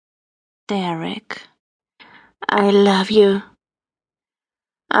Derek. I love you.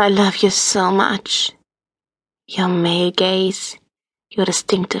 I love you so much. Your male gaze, your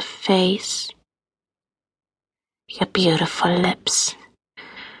distinctive face, your beautiful lips.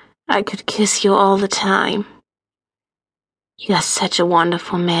 I could kiss you all the time. You are such a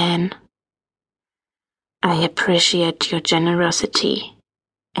wonderful man. I appreciate your generosity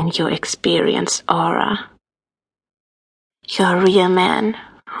and your experienced aura. You're a real man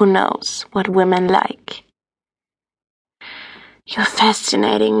who knows what women like. You're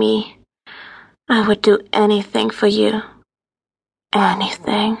fascinating me. I would do anything for you.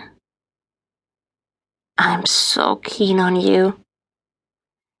 Anything. I'm so keen on you.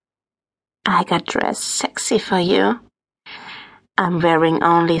 I got dressed sexy for you. I'm wearing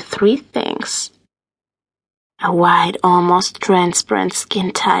only 3 things. A white, almost transparent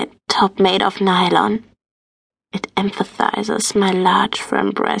skin-tight top made of nylon. It emphasizes my large,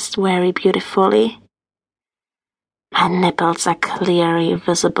 firm breast very beautifully. My nipples are clearly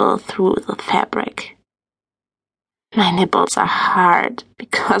visible through the fabric. My nipples are hard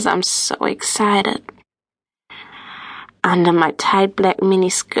because I'm so excited. Under my tight black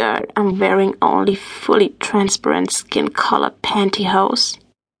miniskirt, I'm wearing only fully transparent skin-colored pantyhose.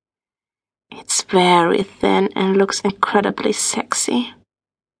 It's very thin and looks incredibly sexy.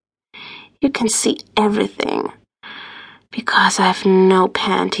 You can see everything because I have no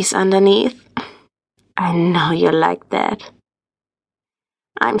panties underneath. I know you like that.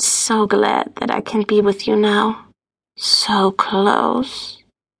 I'm so glad that I can be with you now. So close.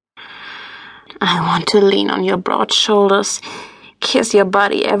 I want to lean on your broad shoulders, kiss your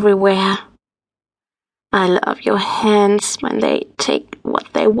body everywhere. I love your hands when they take what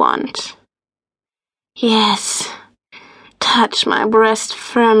they want. Yes, touch my breast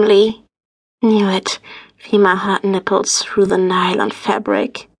firmly. Knew it. Feel my hot nipples through the nylon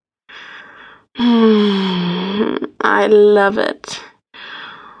fabric. I love it.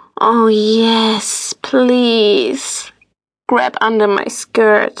 Oh yes, please. Grab under my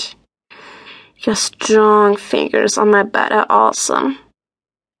skirt. Your strong fingers on my butt are awesome.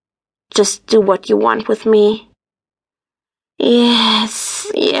 Just do what you want with me. Yes,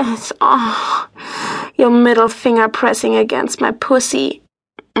 yes. Oh, your middle finger pressing against my pussy.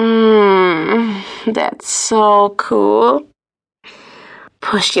 That's so cool.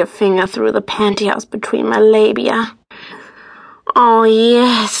 Push your finger through the pantyhose between my labia. Oh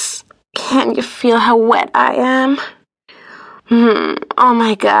yes. Can you feel how wet I am? Oh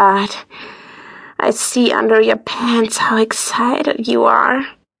my God. I see under your pants how excited you are.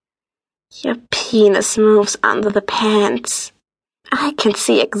 Your penis moves under the pants. I can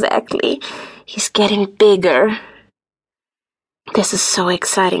see exactly. He's getting bigger. This is so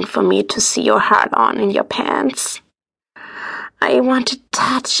exciting for me to see your heart on in your pants. I want to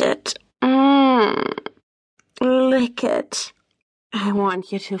touch it. Lick it. I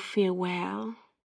want you to feel well.